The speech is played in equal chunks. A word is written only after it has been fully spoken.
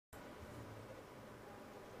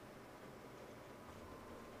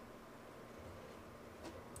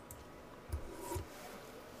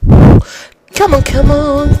Come on, come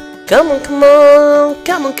on, come on, come on,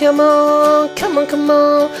 come on, come on, come on, come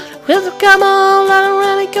on. Come on, let it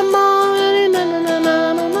really come on.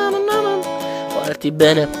 Volerti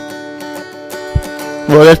bene,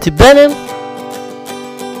 volerti bene,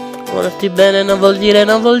 volerti bene non vuol dire,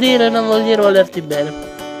 non vuol dire, non vuol dire volerti bene.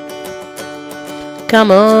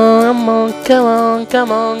 Come on, come on,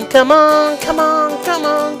 come on, come on, come on, come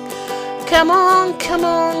on, come on, come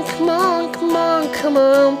on, come on, come on, come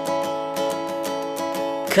on.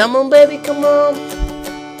 Come on, baby, come on.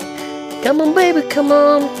 Come on, baby, come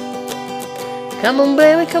on. Come on,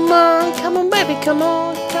 baby, come on. Come on, baby, come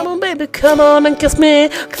on. Come on, baby, come on and kiss me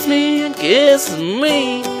and kiss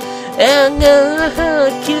me, and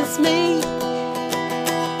kiss me,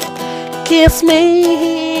 kiss me.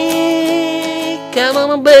 Come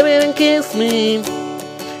on, baby, and kiss me.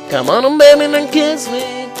 Come on, baby, and kiss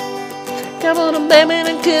me. Come on, baby,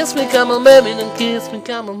 and kiss me. Come on, baby, and kiss me.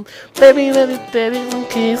 Come on, baby, baby, baby, and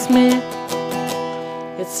kiss me.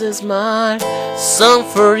 This is my song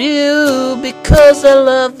for you because I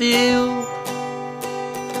love you.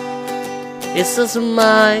 This is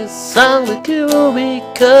my song with you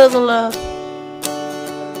because I love.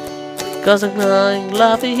 Because I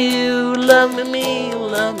love you, love me,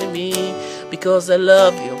 because I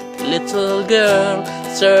love you, little girl,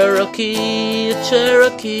 Cherokee,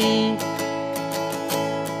 Cherokee.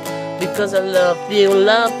 Because I love you,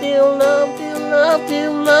 love you, love you, love you,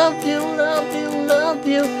 love you, love you, love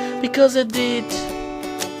you, because I did.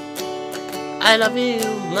 I love you,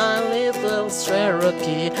 my little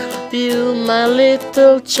Cherokee, love you, my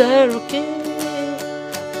little Cherokee.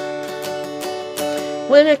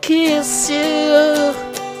 When I kiss you,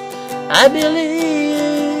 I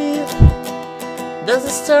believe that the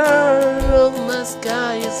star of my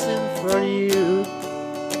sky is in for you.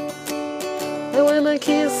 And when I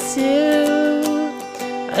kiss you,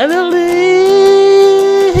 I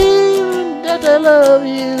believe that I love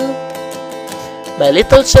you, my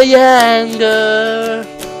little Cheyenne girl,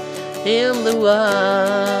 in the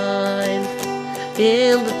wild,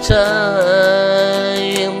 in the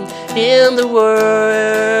time, in the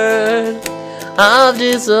world of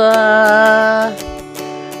desire.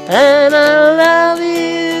 And I love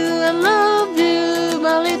you,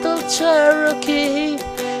 my little Cherokee.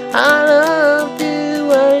 I love you,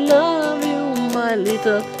 my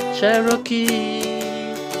little Cherokee.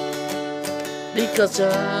 Because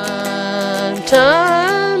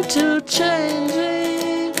time to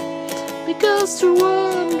changing, because to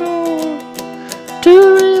wonder,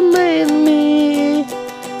 to remain me.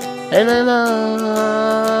 And I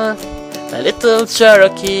love my little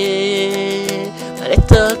Cherokee, my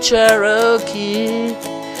little Cherokee,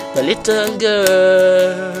 my little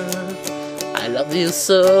girl. I love you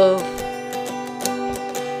so,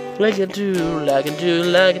 like I do, like I do,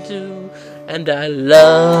 like I do. And I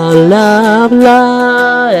love, love,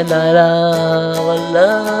 love, and I love,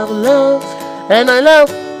 love, love, and I love,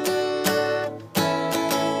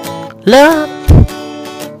 love,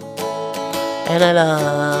 and I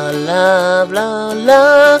love, love, love, love,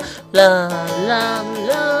 love, love, love,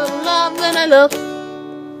 love, and I love.